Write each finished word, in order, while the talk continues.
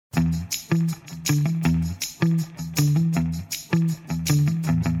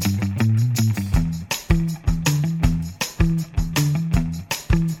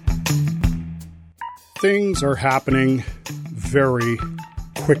Things are happening very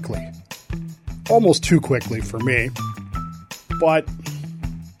quickly. Almost too quickly for me. But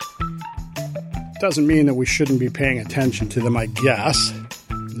doesn't mean that we shouldn't be paying attention to them, I guess,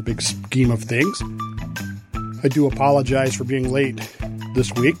 in the big scheme of things. I do apologize for being late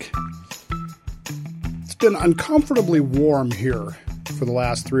this week. It's been uncomfortably warm here for the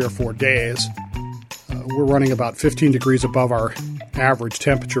last 3 or 4 days. We're running about 15 degrees above our average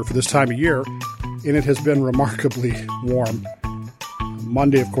temperature for this time of year, and it has been remarkably warm.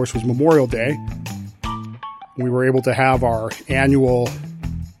 Monday, of course, was Memorial Day. We were able to have our annual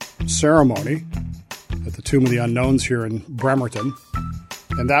ceremony at the Tomb of the Unknowns here in Bremerton,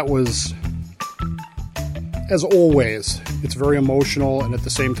 and that was, as always, it's very emotional, and at the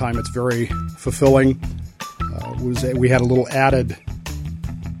same time, it's very fulfilling. We had a little added,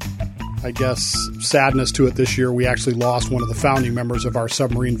 I guess, sadness to it this year. We actually lost one of the founding members of our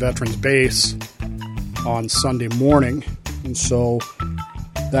submarine veterans base on Sunday morning, and so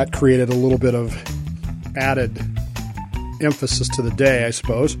that created a little bit of added emphasis to the day, I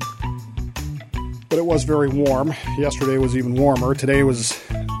suppose. But it was very warm. Yesterday was even warmer. Today was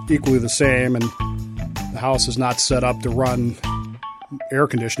equally the same, and the house is not set up to run air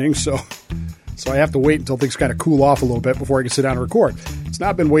conditioning, so I have to wait until things kind of cool off a little bit before I can sit down and record. It's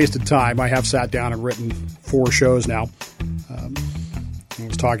not been wasted time. I have sat down and written 4 shows now. I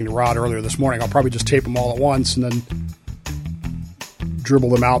was talking to Rod earlier this morning. I'll probably just tape them all at once and then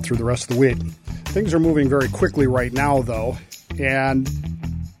dribble them out through the rest of the week. Things are moving very quickly right now, though, and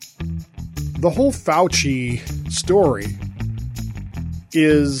the whole Fauci story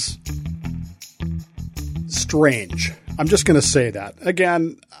is strange. I'm just going to say that.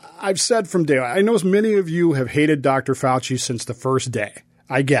 Again, I've said from day one, I know as many of you have hated Dr. Fauci since the first day.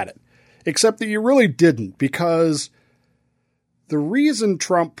 I get it. Except that you really didn't, because the reason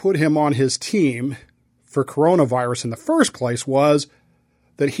Trump put him on his team for coronavirus in the first place was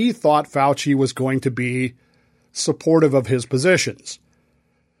that he thought Fauci was going to be supportive of his positions.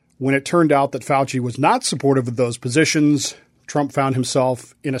 When it turned out that Fauci was not supportive of those positions, Trump found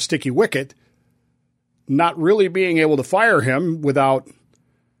himself in a sticky wicket, not really being able to fire him without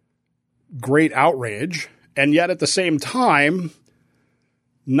great outrage, and yet at the same time,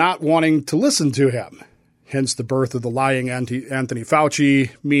 not wanting to listen to him. Hence the birth of the lying Anthony Fauci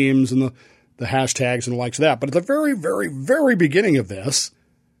memes and the hashtags and the likes of that. But at the very, very, very beginning of this,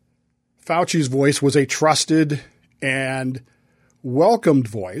 Fauci's voice was a trusted and welcomed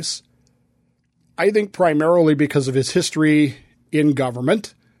voice, I think primarily because of his history in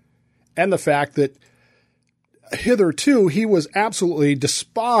government and the fact that hitherto he was absolutely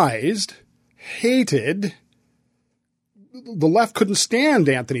despised, hated. The left couldn't stand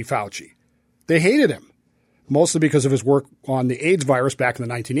Anthony Fauci. They hated him, mostly because of his work on the AIDS virus back in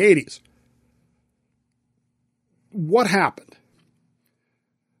the 1980s. What happened?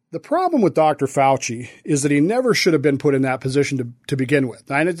 The problem with Dr. Fauci is that he never should have been put in that position to begin with.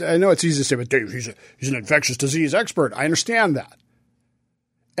 I know it's easy to say, but Dave, he's an infectious disease expert. I understand that.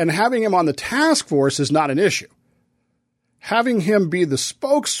 And having him on the task force is not an issue. Having him be the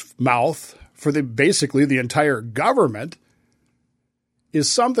spokesmouth for basically the entire government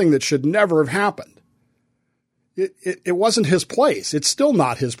is something that should never have happened. It wasn't his place. It's still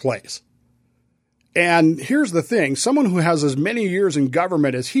not his place. And here's the thing, someone who has as many years in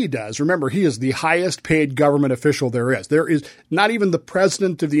government as he does, remember, he is the highest paid government official there is. There is not even the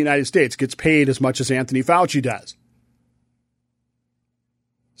president of the United States gets paid as much as Anthony Fauci does.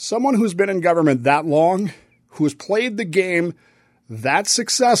 Someone who's been in government that long, who has played the game that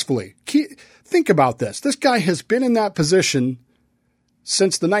successfully. Think about this. This guy has been in that position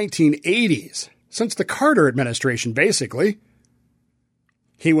since the 1980s, since the Carter administration, basically.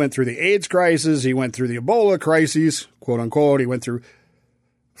 He went through the AIDS crisis. He went through the Ebola crises, quote unquote. He went through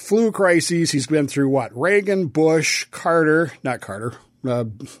flu crises. He's been through what? Reagan, Bush, Clinton,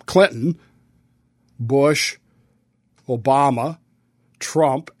 Bush, Obama,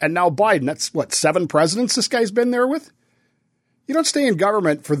 Trump, and now Biden. That's what, 7 presidents this guy's been there with? You don't stay in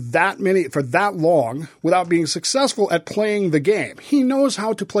government for that long without being successful at playing the game. He knows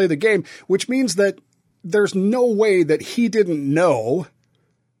how to play the game, which means that there's no way that he didn't know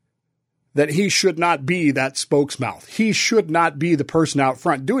that he should not be that spokesmouth. He should not be the person out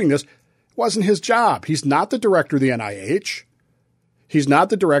front doing this. It wasn't his job. He's not the director of the NIH. He's not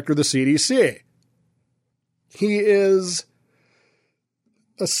the director of the CDC. He is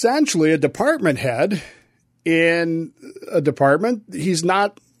essentially a department head in a department he's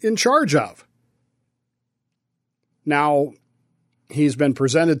not in charge of. Now, he's been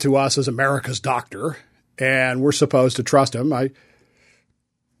presented to us as America's doctor, and we're supposed to trust him. I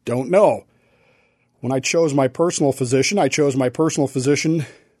don't know. When I chose my personal physician, I chose my personal physician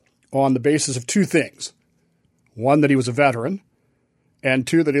on the basis of two things. One, that he was a veteran, and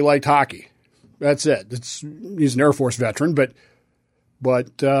two, that he liked hockey. That's it. He's an Air Force veteran, but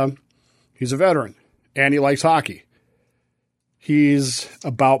he's a veteran, and he likes hockey. He's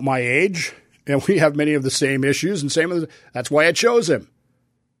about my age, and we have many of the same issues, and that's why I chose him.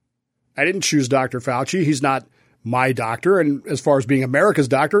 I didn't choose Dr. Fauci. He's not my doctor, and as far as being America's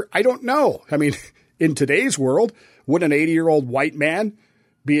doctor, I don't know. I mean, in today's world, would an 80-year-old white man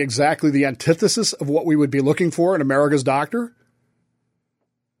be exactly the antithesis of what we would be looking for in America's doctor?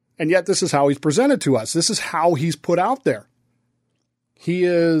 And yet this is how he's presented to us. This is how he's put out there. He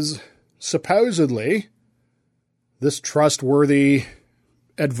is supposedly this trustworthy,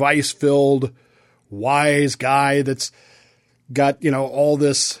 advice-filled, wise guy that's got, all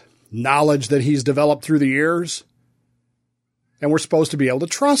this knowledge that he's developed through the years. And we're supposed to be able to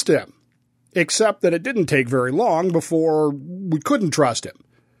trust him. Except that it didn't take very long before we couldn't trust him.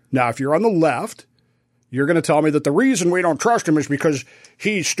 Now, if you're on the left, you're going to tell me that the reason we don't trust him is because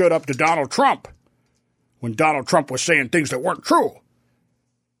he stood up to Donald Trump when Donald Trump was saying things that weren't true.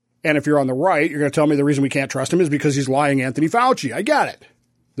 And if you're on the right, you're going to tell me the reason we can't trust him is because he's lying Anthony Fauci. I get it.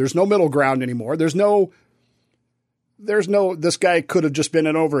 There's no middle ground anymore. There's no, this guy could have just been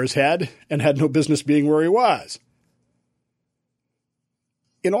in over his head and had no business being where he was.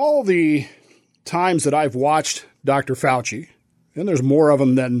 In all the times that I've watched Dr. Fauci, and there's more of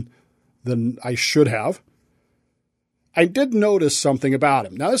them than I should have, I did notice something about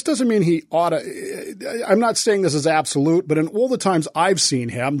him. Now, this doesn't mean he ought to, I'm not saying this is absolute, but in all the times I've seen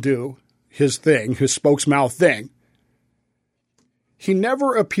him do his thing, his spokesmouth thing, he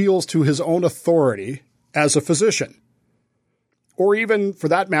never appeals to his own authority as a physician, or even, for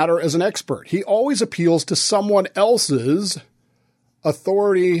that matter, as an expert. He always appeals to someone else's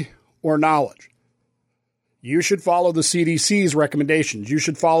authority or knowledge. You should follow the CDC's recommendations. You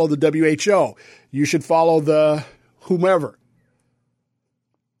should follow the WHO. You should follow the whomever.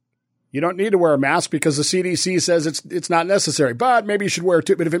 You don't need to wear a mask because the CDC says it's not necessary, but maybe you should wear it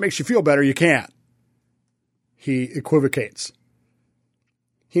too. But if it makes you feel better, you can't. He equivocates.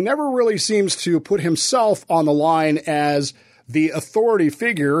 He never really seems to put himself on the line as the authority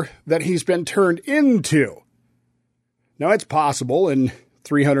figure that he's been turned into. Now, it's possible in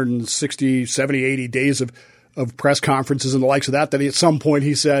 360, 70, 80 days of press conferences and the likes of that at some point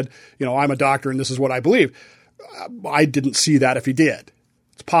he said, I'm a doctor and this is what I believe. I didn't see that if he did.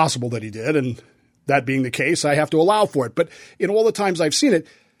 It's possible that he did, and that being the case, I have to allow for it. But in all the times I've seen it,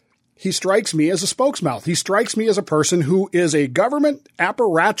 he strikes me as a spokesmouth. He strikes me as a person who is a government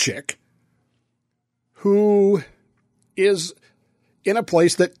apparatchik who is in a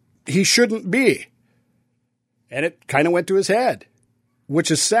place that he shouldn't be. And it kind of went to his head,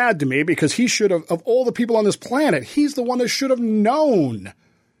 which is sad to me because he should have, of all the people on this planet, he's the one that should have known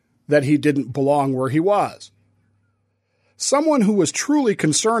that he didn't belong where he was. Someone who was truly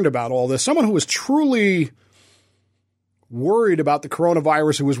concerned about all this, someone who was truly worried about the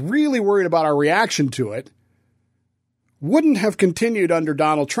coronavirus, who was really worried about our reaction to it, wouldn't have continued under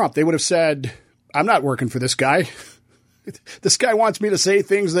Donald Trump. They would have said, I'm not working for this guy. This guy wants me to say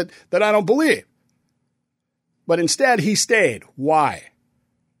things that I don't believe. But instead, he stayed. Why?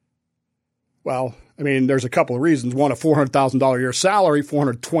 Well, there's a couple of reasons. One, a $400,000 a year salary,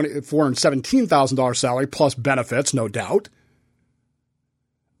 $417,000 salary, plus benefits, no doubt.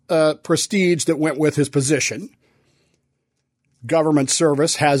 Prestige that went with his position. Government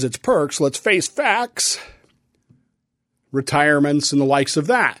service has its perks. Let's face facts. Retirements and the likes of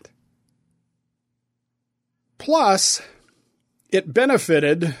that. Plus, it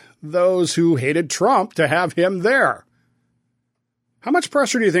benefited those who hated Trump to have him there. How much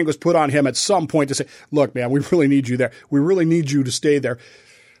pressure do you think was put on him at some point to say, look, man, we really need you there. We really need you to stay there.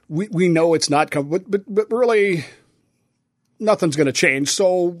 We know it's not coming, but really nothing's going to change.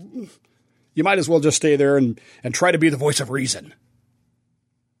 So you might as well just stay there and try to be the voice of reason.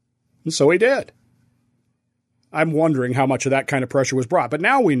 And so he did. I'm wondering how much of that kind of pressure was brought. But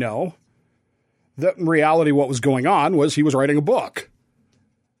now we know that in reality what was going on was he was writing a book.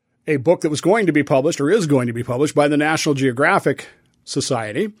 A book that was going to be published or is going to be published by the National Geographic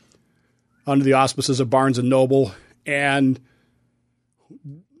Society under the auspices of Barnes & Noble and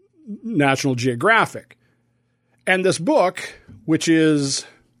National Geographic. And this book, which is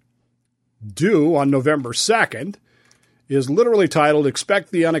due on November 2nd, is literally titled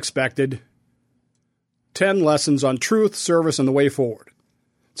Expect the Unexpected, 10 Lessons on Truth, Service, and the Way Forward.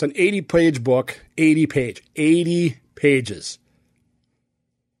 It's an 80-page book, 80 pages.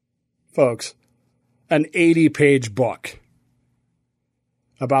 Folks, an 80-page book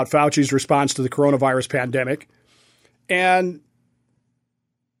about Fauci's response to the coronavirus pandemic. And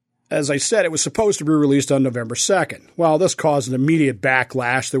as I said, it was supposed to be released on November 2nd. Well, this caused an immediate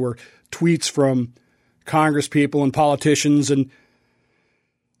backlash. There were tweets from congresspeople and politicians and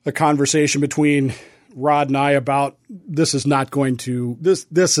a conversation between Rod and I about this is not going to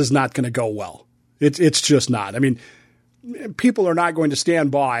go well. It's just not. I mean, people are not going to stand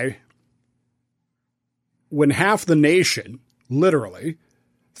by when half the nation literally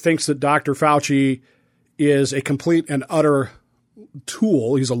thinks that Dr. Fauci is a complete and utter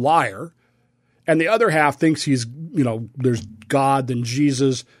tool. He's a liar. And the other half thinks he's, there's God, then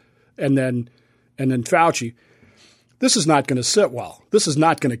Jesus, and then Fauci. This is not going to sit well. This is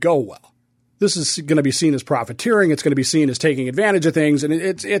not going to go well. This is going to be seen as profiteering. It's going to be seen as taking advantage of things, and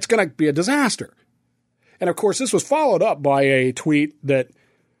it's going to be a disaster. And, of course, this was followed up by a tweet that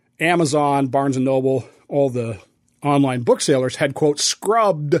Amazon, Barnes & Noble, all the online booksellers had, quote,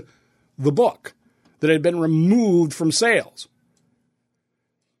 scrubbed the book, that it had been removed from sales.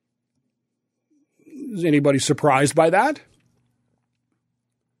 Is anybody surprised by that?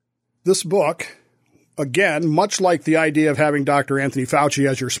 This book, again, much like the idea of having Dr. Anthony Fauci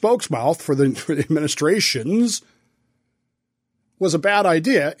as your spokesmouth for the administrations, was a bad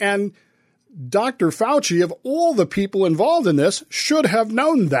idea. And Dr. Fauci, of all the people involved in this, should have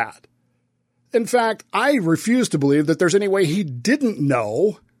known that. In fact, I refuse to believe that there's any way he didn't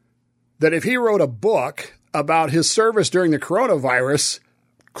know that if he wrote a book about his service during the coronavirus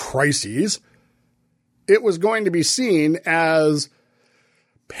crises, it was going to be seen as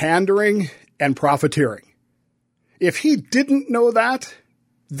pandering and profiteering. If he didn't know that,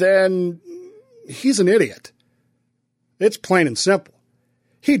 then he's an idiot. It's plain and simple.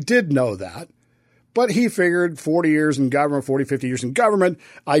 He did know that, but he figured 40 years in government, 40, 50 years in government,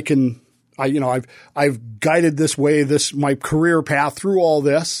 I've guided this way, my career path through all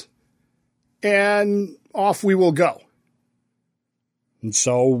this, and off we will go. And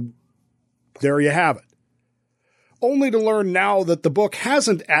so there you have it. Only to learn now that the book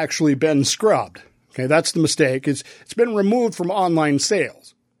hasn't actually been scrubbed. Okay, that's the mistake. It's been removed from online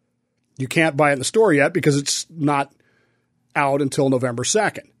sales. You can't buy it in the store yet because it's not out until November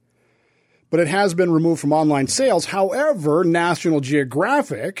 2nd. But it has been removed from online sales. However, National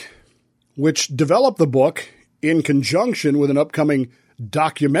Geographic, which developed the book in conjunction with an upcoming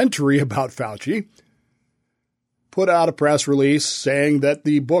documentary about Fauci, put out a press release saying that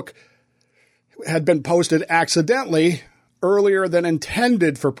the book had been posted accidentally earlier than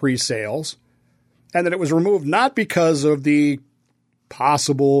intended for pre-sales, and that it was removed not because of the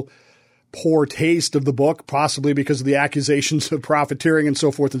possible poor taste of the book, possibly because of the accusations of profiteering and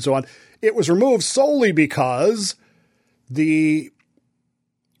so forth and so on. It was removed solely because the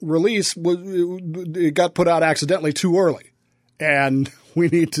release it got put out accidentally too early. And we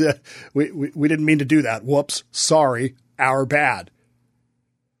didn't mean to do that. Whoops. Sorry. Our bad.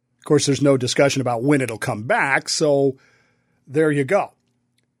 Of course, there's no discussion about when it'll come back. So there you go.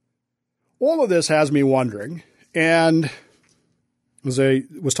 All of this has me wondering, and as I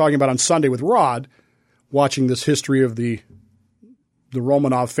was talking about on Sunday with Rod, watching this history of the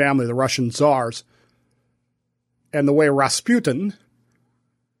Romanov family, the Russian Tsars, and the way Rasputin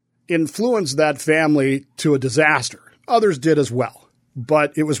influenced that family to a disaster. Others did as well.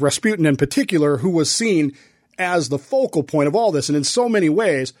 But it was Rasputin in particular who was seen as the focal point of all this. And in so many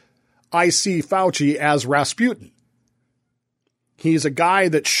ways, I see Fauci as Rasputin. He's a guy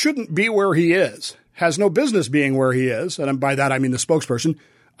that shouldn't be where he is, has no business being where he is, and by that I mean the spokesperson.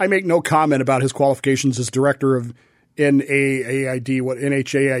 I make no comment about his qualifications as director of NHAID,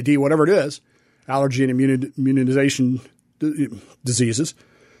 whatever it is, allergy and immunization diseases.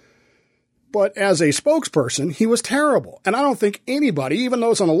 But as a spokesperson, he was terrible. And I don't think anybody, even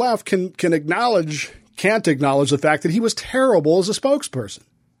those on the left, can't acknowledge the fact that he was terrible as a spokesperson.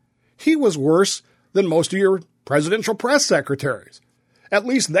 He was worse than most of your presidential press secretaries. At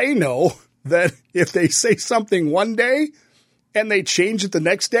least they know that if they say something one day and they change it the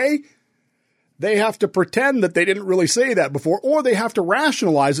next day, they have to pretend that they didn't really say that before, or they have to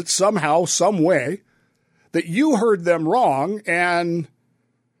rationalize it somehow, some way, that you heard them wrong, and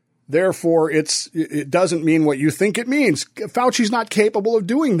therefore it doesn't mean what you think it means. Fauci's not capable of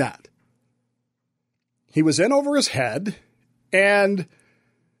doing that. He was in over his head, and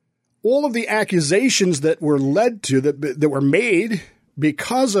all of the accusations that were led to, that were made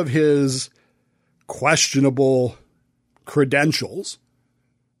because of his questionable credentials,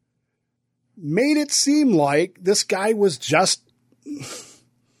 made it seem like this guy was just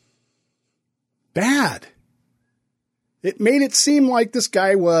bad. It made it seem like this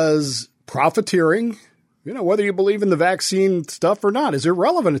guy was profiteering, Whether you believe in the vaccine stuff or not is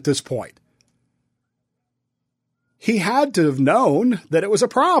irrelevant at this point. He had to have known that it was a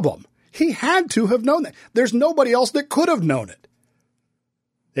problem. He had to have known that. There's nobody else that could have known it,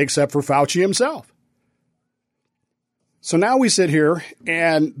 except for Fauci himself. So now we sit here,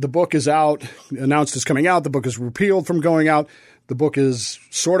 and the book is out, announced it's coming out. The book is repealed from going out. The book is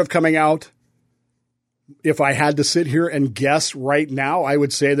sort of coming out. If I had to sit here and guess right now, I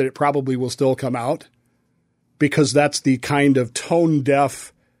would say that it probably will still come out, because that's the kind of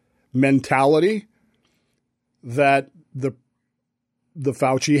tone-deaf mentality that the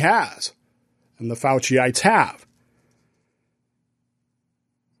Fauci has and the Fauciites have.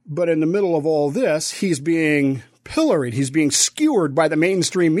 But in the middle of all this, he's being pilloried. He's being skewered by the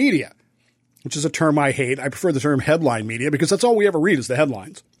mainstream media, which is a term I hate. I prefer the term headline media because that's all we ever read is the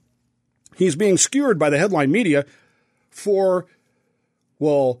headlines. He's being skewered by the headline media for,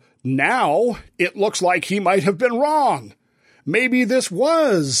 well, now it looks like he might have been wrong. Maybe this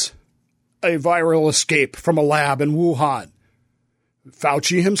was a viral escape from a lab in Wuhan.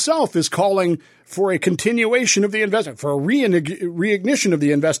 Fauci himself is calling for a continuation of the investigation, for a reignition of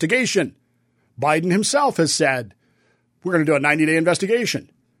the investigation. Biden himself has said, we're going to do a 90-day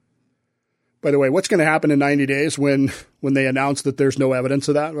investigation. By the way, what's going to happen in 90 days when they announce that there's no evidence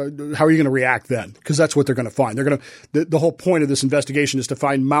of that? How are you going to react then? Because that's what they're going to find. They're going to. The whole point of this investigation is to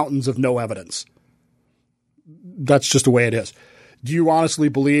find mountains of no evidence. That's just the way it is. Do you honestly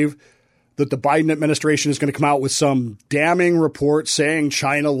believe that the Biden administration is going to come out with some damning report saying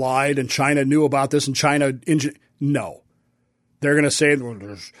China lied and China knew about this and China no. They're going to say,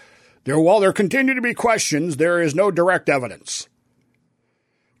 there continue to be questions. There is no direct evidence.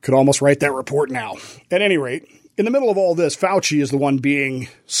 Could almost write that report now. At any rate, in the middle of all this, Fauci is the one being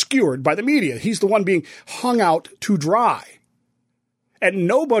skewered by the media. He's the one being hung out to dry. And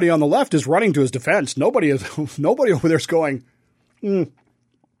nobody on the left is running to his defense. Nobody over there is going,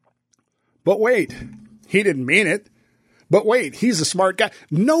 but wait, he didn't mean it. But wait, he's a smart guy.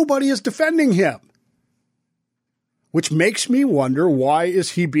 Nobody is defending him. Which makes me wonder, why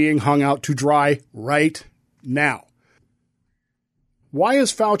is he being hung out to dry right now? Why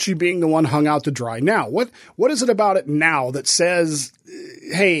is Fauci being the one hung out to dry now? What is it about it now that says,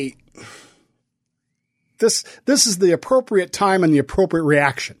 hey, this is the appropriate time and the appropriate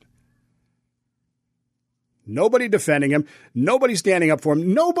reaction? Nobody defending him. Nobody standing up for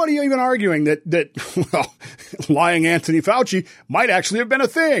him. Nobody even arguing that lying Anthony Fauci might actually have been a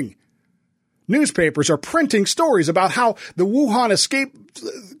thing. Newspapers are printing stories about how the Wuhan escape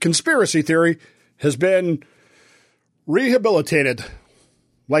conspiracy theory has been rehabilitated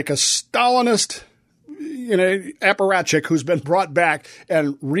like a Stalinist, apparatchik who's been brought back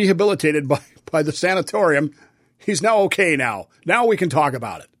and rehabilitated by the sanatorium. He's now okay now. Now we can talk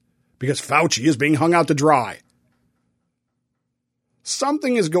about it because Fauci is being hung out to dry.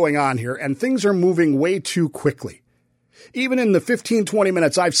 Something is going on here and things are moving way too quickly. Even in the 15, 20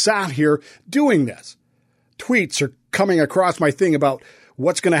 minutes I've sat here doing this, tweets are coming across my thing about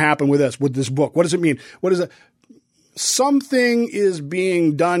what's going to happen with this book. What does it mean? What is it? Something is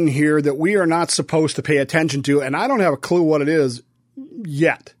being done here that we are not supposed to pay attention to, and I don't have a clue what it is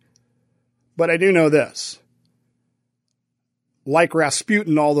yet. But I do know this. Like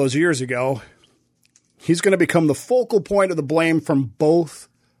Rasputin all those years ago, he's going to become the focal point of the blame from both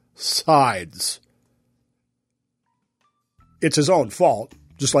sides. It's his own fault,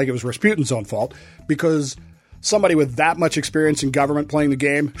 just like it was Rasputin's own fault, because somebody with that much experience in government playing the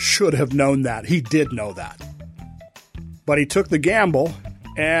game should have known that. He did know that. But he took the gamble,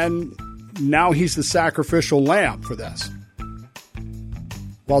 and now he's the sacrificial lamb for this.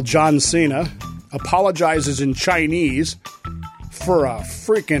 While John Cena apologizes in Chinese for a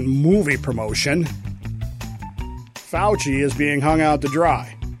freaking movie promotion, Fauci is being hung out to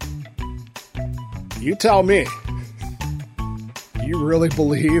dry. You tell me, do you really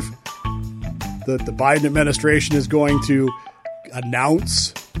believe that the Biden administration is going to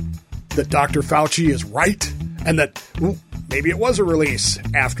announce that Dr. Fauci is right? And that maybe it was a release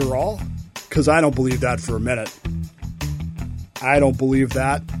after all? Because I don't believe that for a minute. I don't believe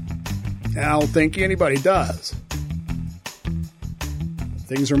that. And I don't think anybody does.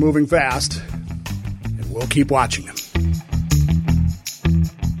 Things are moving fast, and we'll keep watching them.